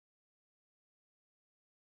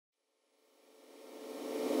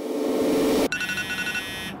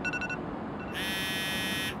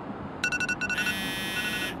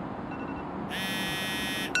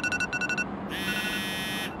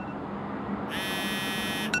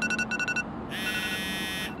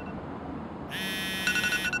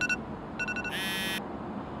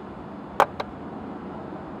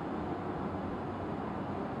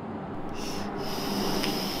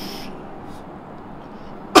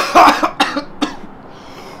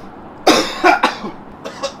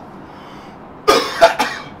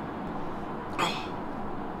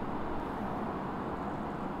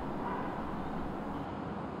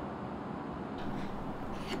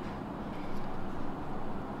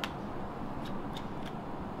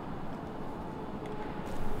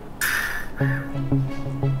No.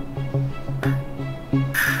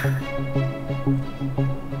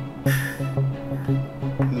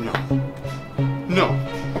 No.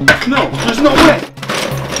 No, there's no way!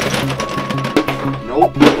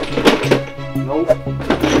 Nope. Nope.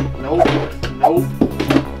 Nope. Nope.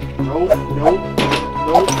 Nope. Nope.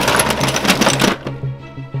 Nope.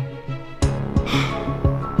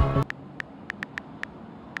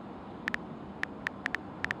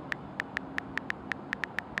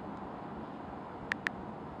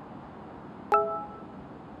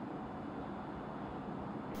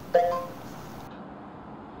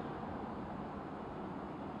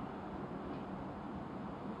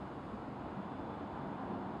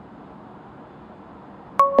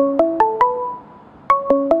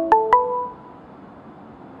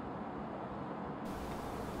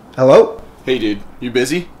 Hello? Hey dude, you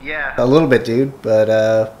busy? Yeah. A little bit, dude,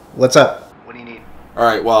 but what's up? What do you need?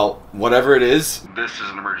 Alright, well, whatever it is, this is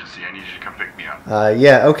an emergency. I need you to come pick me up.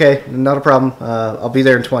 Yeah, okay, not a problem. I'll be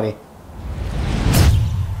there in 20.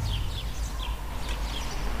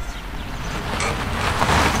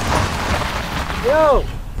 Yo!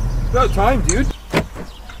 About time, dude.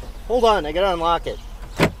 Hold on, I gotta unlock it.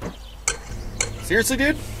 Seriously,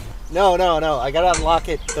 dude? No, I gotta unlock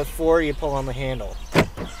it before you pull on the handle.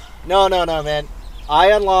 No, man.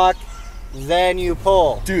 I unlock, then you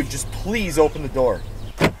pull. Dude, just please open the door.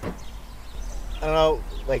 I don't know,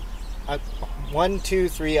 like, 1, 2,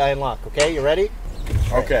 3, I unlock, okay? You ready?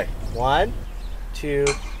 Okay. 1, 2,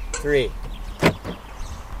 3.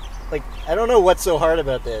 Like, I don't know what's so hard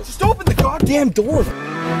about this. Just open the goddamn door. So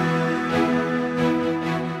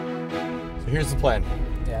here's the plan.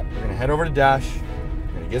 Yeah. We're gonna head over to Dash.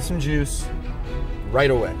 We're gonna get some juice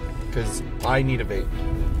right away. Because I need a vape.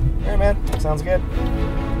 Alright, man. Sounds good.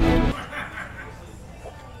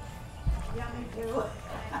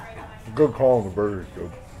 Good call on the burgers,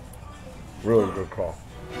 dude. Really good call.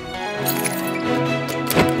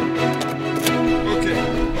 Okay.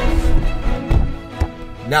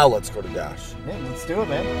 Now let's go to Dash. Yeah, let's do it,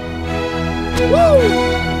 man.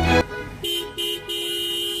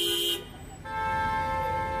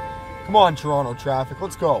 Come on, Toronto traffic.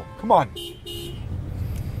 Let's go. Come on.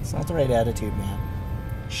 It's not the right attitude, man.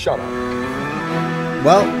 Shut up.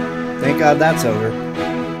 Well, thank God that's over.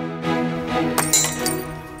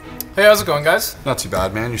 Hey, how's it going, guys? Not too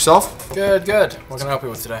bad, man. Yourself? Good, good. What can I help you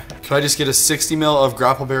with today? Could I just get a 60 ml of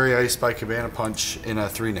Grappleberry Ice by Cabana Punch in a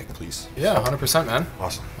 3-nic, please? Yeah, 100%, man.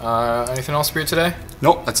 Awesome. Anything else for you today?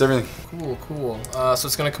 Nope, that's everything. Cool. So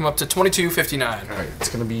it's gonna come up to $22.59. All right, it's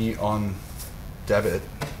gonna be on debit.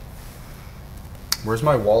 Where's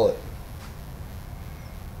my wallet?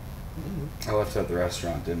 I left it at the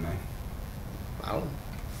restaurant, didn't I? Wow.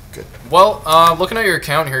 Good. Well, looking at your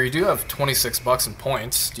account here, you do have 26 bucks in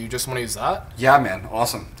points. Do you just want to use that? Yeah, man.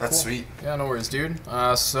 Awesome. That's Cool. sweet. Yeah, no worries, dude.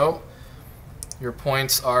 So your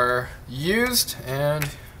points are used, and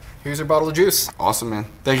here's your bottle of juice. Awesome, man.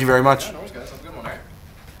 Thank you very much. Yeah, no worries, guys. Have a good one,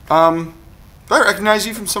 alright? Do I recognize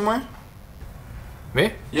you from somewhere?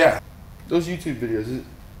 Me? Yeah. Those YouTube videos. Is it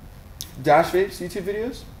Dash Vapes YouTube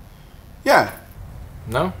videos? Yeah.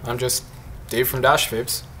 No, I'm just Dave from Dash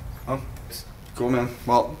Vapes. Oh, cool, man.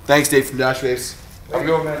 Well, thanks, Dave from Dash Vapes. Have a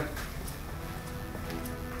good one, man.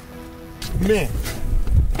 Man,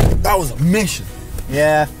 that was a mission.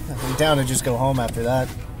 Yeah, I'm down to just go home after that.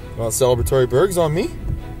 Want celebratory burgers on me?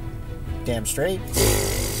 Damn straight.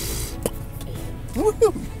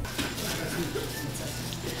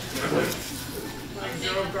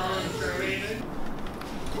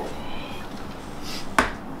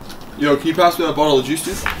 Yo, can you pass me that bottle of juice,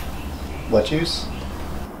 dude? What juice?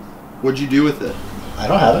 What'd you do with it? I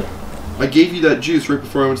don't have it. I gave you that juice right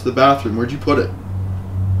before I went to the bathroom. Where'd you put it?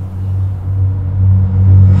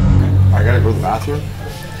 I gotta go to the bathroom.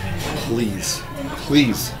 Please.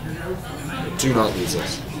 Please. Do not lose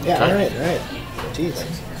this. Yeah, Okay? alright. Jeez.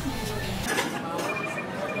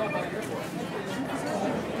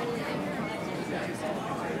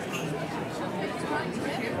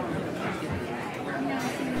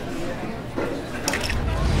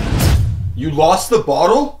 You lost the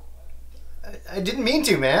bottle? I didn't mean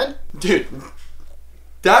to, man. Dude,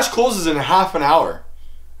 Dash closes in half an hour.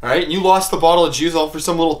 Alright? You lost the bottle of juice all for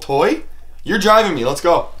some little toy? You're driving me. Let's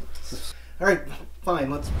go. Alright, fine,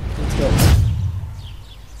 let's go.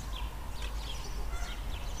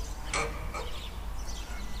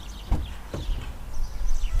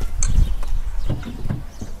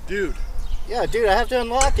 Dude. Yeah, dude, I have to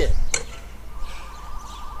unlock it.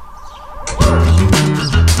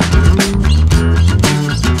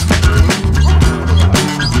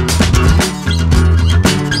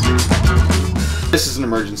 This is an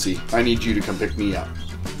emergency. I need you to come pick me up.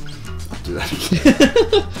 do that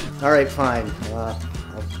again. All right, fine.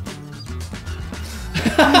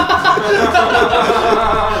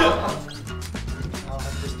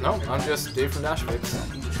 No, I'm just Dave from Dash Fix.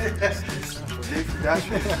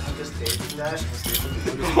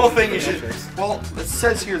 The whole thing is just, well, it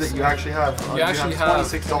says here that you actually have You actually have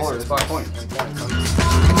 $26 $26 points. in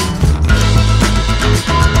points.